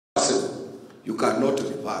You cannot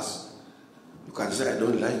reverse. You can say, I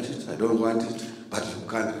don't like it, I don't want it, but you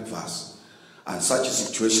can't reverse. And such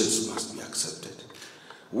situations must be accepted.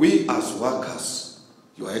 We as workers,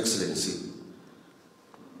 Your Excellency,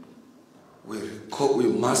 we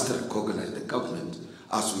must recognize the government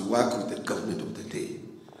as we work with the government of the day.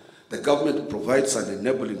 The government provides an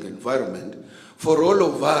enabling environment for all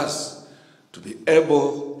of us to be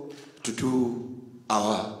able to do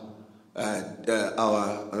our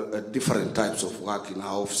different types of work in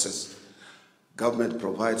our offices. Government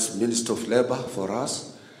provides Ministry of Labor for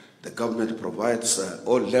us. The government provides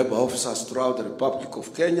all labor officers throughout the Republic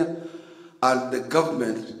of Kenya, and the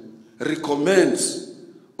government recommends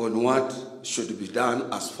on what should be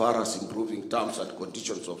done as far as improving terms and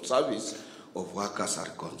conditions of service of workers are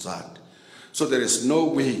concerned. So there is no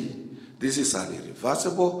way. This is an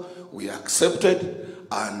irreversible. We accepted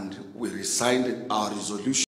and we resigned our resolution.